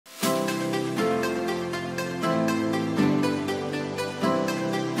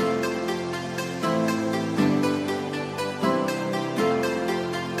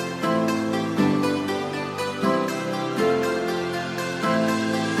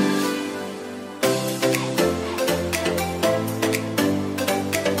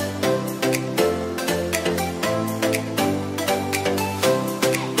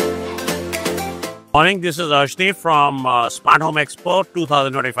morning. This is Ashni from Smart Home Expo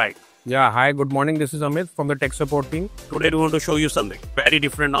 2025. Yeah, hi, good morning. This is Amit from the tech support team. Today we want to show you something very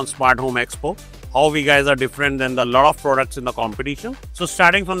different on Smart Home Expo. How we guys are different than the lot of products in the competition. So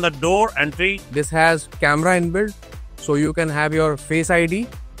starting from the door entry. This has camera inbuilt, so you can have your Face ID,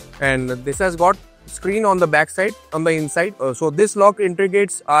 and this has got screen on the back side, on the inside. So this lock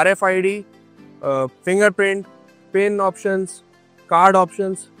integrates RFID, fingerprint, PIN options, card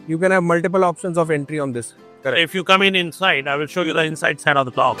options. You can have multiple options of entry on this. Correct. If you come in inside, I will show you the inside side of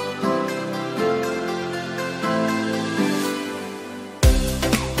the lock.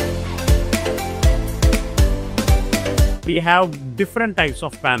 We have different types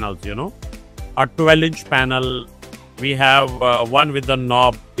of panels, a 12-inch panel. We have one with the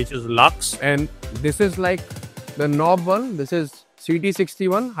knob, which is Lux. And this is like the knob one. This is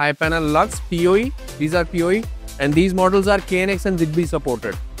CT61, high panel Lux, PoE. These are PoE. And these models are KNX and ZigBee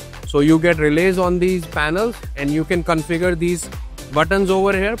supported. So you get relays on these panels, and you can configure these buttons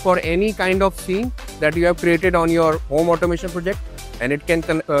over here for any kind of scene that you have created on your home automation project. And it can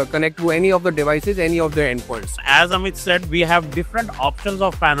connect to any of the devices, any of the endpoints. As Amit said, we have different options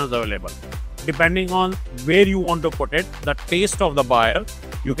of panels available. Depending on where you want to put it, the taste of the buyer,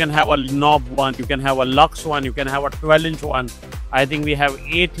 you can have a knob one, you can have a Lux one, you can have a 12-inch one. I think we have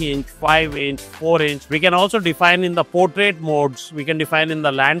 8-inch, 5-inch, 4-inch. We can also define in the portrait modes, we can define in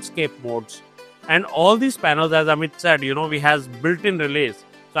the landscape modes. And all these panels, as Amit said, we has built-in relays.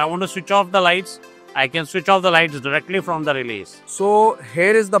 So I want to switch off the lights. I can switch off the lights directly from the relays. So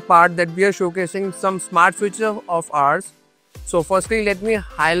here is the part that we are showcasing some smart switches of ours. So firstly, let me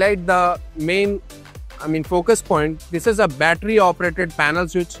highlight the main, focus point. This is a battery operated panel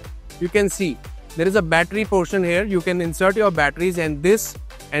switch. You can see there is a battery portion here. You can insert your batteries and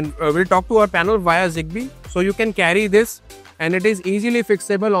we'll talk to our panel via ZigBee. So you can carry this, and it is easily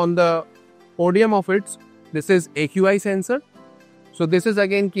fixable on the podium of it. This is AQI sensor. So this is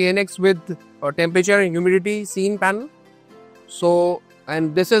again KNX with temperature and humidity scene panel. So,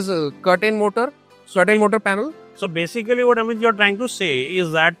 and this is a curtain motor panel. So basically what you're trying to say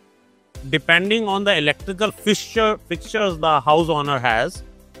is that depending on the electrical fixtures the house owner has,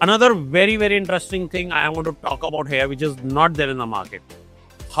 another very, very interesting thing I want to talk about here, which is not there in the market.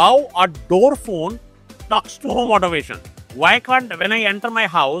 How a door phone talks to home automation. Why can't, when I enter my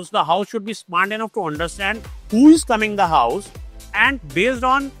house, the house should be smart enough to understand who is coming the house, and based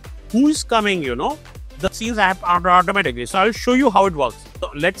on who is coming, the scenes happen automatically. So I'll show you how it works.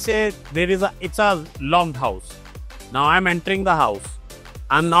 So let's say it's a locked house. Now I'm entering the house.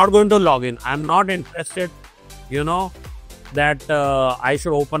 I'm not going to log in. I'm not interested, that I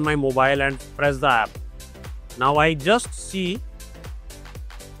should open my mobile and press the app. Now I just see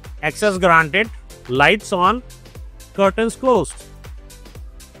access granted, lights on, curtains closed.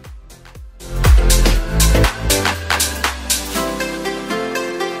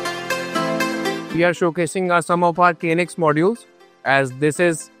 We are showcasing some of our KNX modules, as this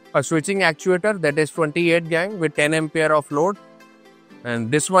is a switching actuator that is 28 gang with 10 ampere of load.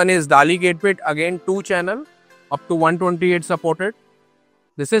 And this one is DALI gateway, again 2-channel, up to 128 supported.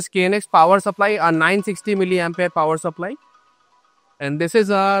 This is KNX power supply, a 960 milliampere power supply. And this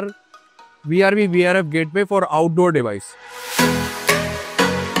is our VRV VRF gateway for outdoor device.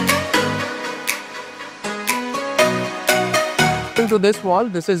 To this wall,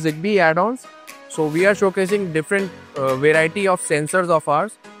 this is ZigBee add-ons. So we are showcasing different variety of sensors of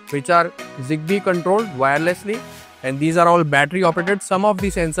ours, which are ZigBee controlled wirelessly, and these are all battery operated. Some of the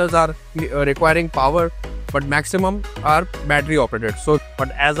sensors are requiring power, but maximum are battery operated. So,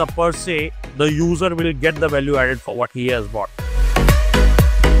 but as a per se, the user will get the value added for what he has bought.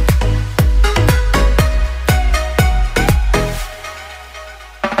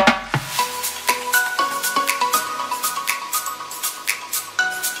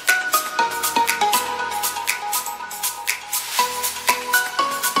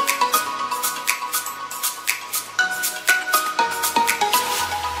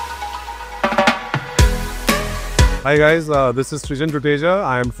 Hi guys, this is 𝐒𝐭𝐲𝐻𝐸.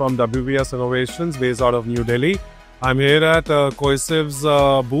 I am from WBS Innovations based out of New Delhi. I'm here at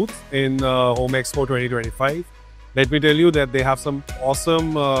𝐒𝐬𝐸𝐻𝐸's booth in Home Expo 2025. Let me tell you that they have some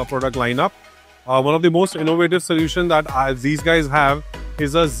awesome product lineup. One of the most innovative solutions that these guys have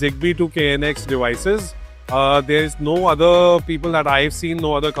is a ZigBee to KNX devices. There is no other people that I've seen,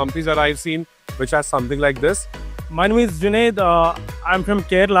 no other companies that I've seen which has something like this. My name is Junaid. I'm from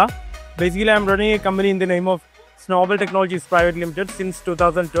Kerala. Basically, I'm running a company in the name of Snowball Technologies Private Limited since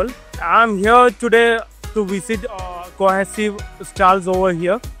 2012. I'm here today to visit cohesive stalls over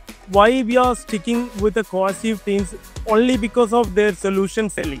here. Why we are sticking with the cohesive teams? Only because of their solution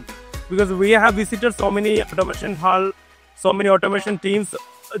selling. because we have visited so many automation hall, so many automation teams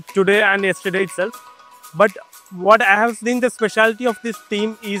today and yesterday itself. But what I have seen the specialty of this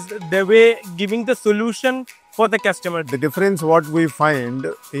team is the way giving the solution for the customer. The difference what we find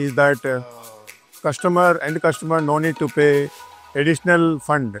is that end customer no need to pay additional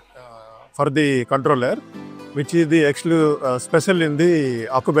fund for the controller, which is the exclusive special in the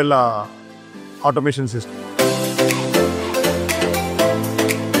𝐸𝐭 automation system.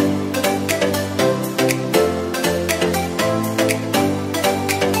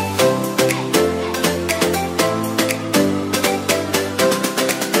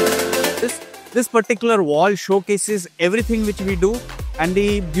 This particular wall showcases everything which we do, and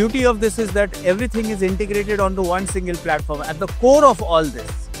the beauty of this is that everything is integrated onto one single platform. At the core of all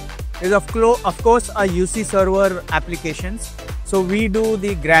this is of course our UC server applications. So we do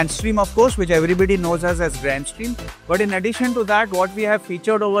the GrandStream, of course, which everybody knows us as GrandStream. But in addition to that, what we have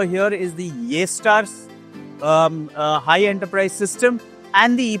featured over here is the 𝐸∗Star's high enterprise system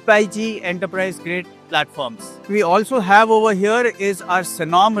and the 𝐸𝐭𝐴 enterprise grade platforms. We also have over here is our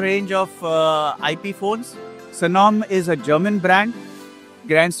𝐸𝐸 range of IP phones. 𝐸𝐸 is a German brand.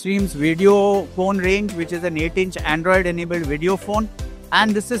 GrandStream's video phone range, which is an 8-inch Android enabled video phone.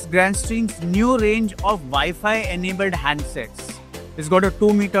 And this is GrandStream's new range of Wi-Fi enabled handsets. It's got a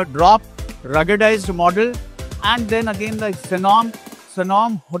 2-meter drop, ruggedized model, and then again the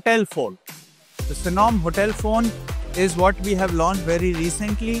𝐸𝐸 Hotel phone. The 𝐸𝐸 Hotel phone is what we have launched very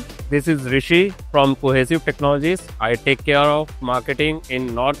recently. This is Rishi from Cohesive Technologies. I take care of marketing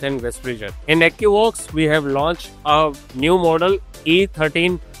in North and West region. In 𝐸𝐽𝑡, we have launched a new model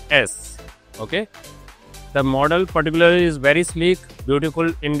E13S. Okay, the model particularly is very sleek,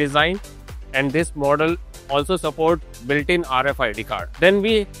 beautiful in design, and this model also support built-in RFID card. Then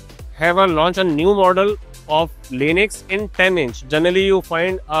we have launched a new model of Linux in 10-inch. Generally, you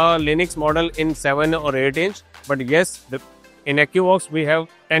find a Linux model in 7 or 8-inch. But yes, in 𝐸𝐽𝑡 we have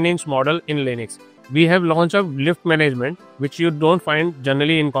 10-inch model in Linux. We have launched a lift management, which you don't find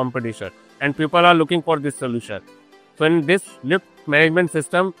generally in competition, and people are looking for this solution. So in this lift management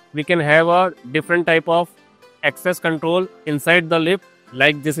system, we can have a different type of access control inside the lift.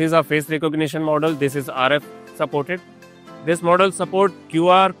 Like this is a face recognition model. This is RF supported. This model support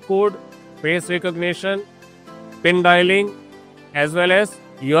QR code, face recognition, pin dialing, as well as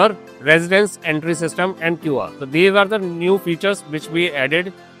your residence entry system and QR. So these are the new features which we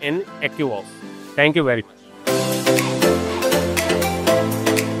added in 𝐸𝐽𝑡. Thank you very much.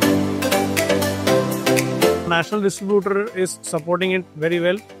 National distributor is supporting it very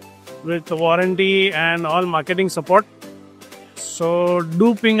well with warranty and all marketing support. So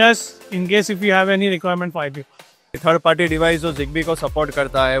do ping us in case if you have any requirement for IP. Third party device जो Zigbee को support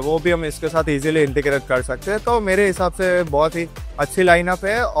करता है वो भी हम इसके साथ easily integrate कर सकते हैं। तो मेरे हिसाब से बहुत ही अच्छी लाइनअप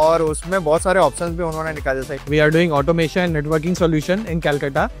है और उसमें बहुत सारे ऑप्शंस भी उन्होंने निकाले थे। We are doing automation networking solution in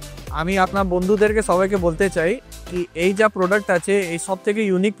Calcutta. আমি আপনার বন্ধুদেরকে সবাইকে বলতে চাই কি এই যা প্রোডাক্ট আছে এই সব থেকে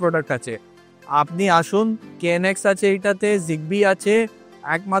ইউনিক প্রোডাক্ট আছে। আপনি আসুন, KNX আছে, এইটাতে ज़िगबी আছে,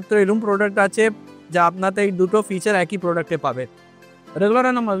 একমাত্র এরকম প্রোডাক্ট আছে যা আপনাতে এই দুটো ফিচার একই প্রোডাক্টে পাবে।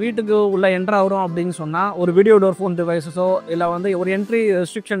 ரெகுலராக நம்ம வீட்டுக்கு உள்ள என்ட்ரு ஆகிறோம் அப்படின்னு சொன்னால் ஒரு வீடியோ டோர் ஃபோன் டிவைஸஸோ இல்லை வந்து ஒரு என்ட்ரி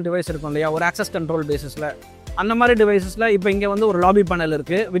ரெஸ்ட்ரிக்ஷன் டிவைஸ் இருக்கும் இல்லையா, ஒரு ஆக்சஸ் கண்ட்ரோல் பேசிஸில், அந்த மாதிரி டிவைஸஸில் இப்போ இங்கே வந்து ஒரு லாபி பேனல்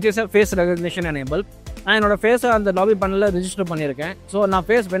இருக்குது which is face recognition enable. நான் என்னோட ஃபேஸை அந்த லாபி பேனலில் ரிஜிஸ்டர் பண்ணியிருக்கேன். ஸோ நான்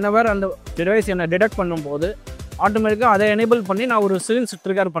ஃபேஸ் வென்னவர் அந்த டிவைஸ் என்னை டிடெக்ட் பண்ணும்போது ஆட்டோமேட்டிக்காக அதை எனேபிள் பண்ணி நான் ஒரு சீன்ஸ்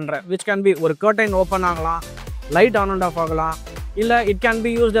ட்ரிகர் பண்ணுறேன். விச் கேன் பி ஒரு கர்டைன் ஓப்பன் ஆகலாம், லைட் ஆன் அண்ட் ஆஃப் ஆகலாம், இல்லை it can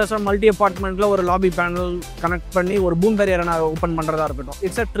be used as a multi அப்பார்ட்மெண்ட்டில் ஒரு லாபி பேனல் கனெக்ட் பண்ணி ஒரு பூம் பேரியரை நான் ஓப்பன் பண்ணுறதா இருக்கட்டும்.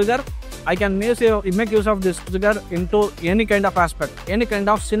 It's a trigger. I can make use of this trigger into any kind of aspect, any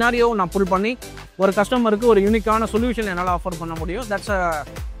kind of scenario நான் புல் பண்ணி ஒரு கஸ்டமருக்கு ஒரு யூனிக்கான சொல்யூஷன் என்னால் ஆஃபர் பண்ண முடியும். That's a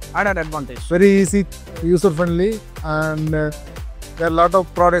added advantage. Very easy, user friendly, and there are a lot of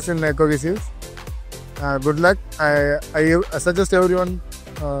products in 𝐸𝐽𝐡. Good luck. I suggest everyone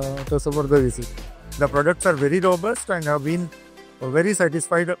to support the visit. The products are very robust and have been very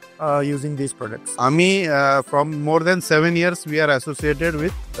satisfied using these products. Ami, from more than 7 years we are associated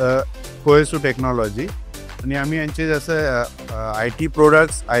with Cohesive Technology. आणि आम्ही यांचे जसं IT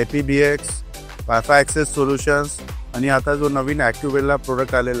products, IPBX, Wi-Fi access solutions आणि आता जो नवीन 𝐸𝐽𝐡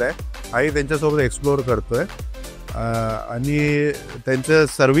product आलेला आहे हाही त्यांच्यासोबत एक्सप्लोअर करतोय आणि त्यांचं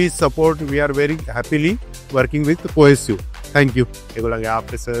service support we are very happily working with cohesive. Thank you. एगोला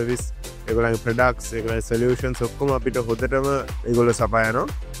आपे सर्विस, एगोला प्रोडक्ट्स, एगोला सॉल्यूशंस सबको අපිට හොදටම ඒගොල්ලෝ සපයනවා.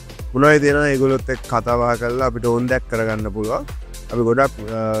 මොනවද දෙනවා ඒගොල්ලොත් එක්ක කතා බහ කරලා අපිට ඕන් දෙයක් කරගන්න පුළුවන්. අපි ගොඩක්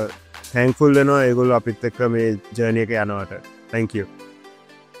thankful වෙනවා ඒගොල්ලෝ අපිත් එක්ක මේ ජර්නි එක යනවට. Thank you.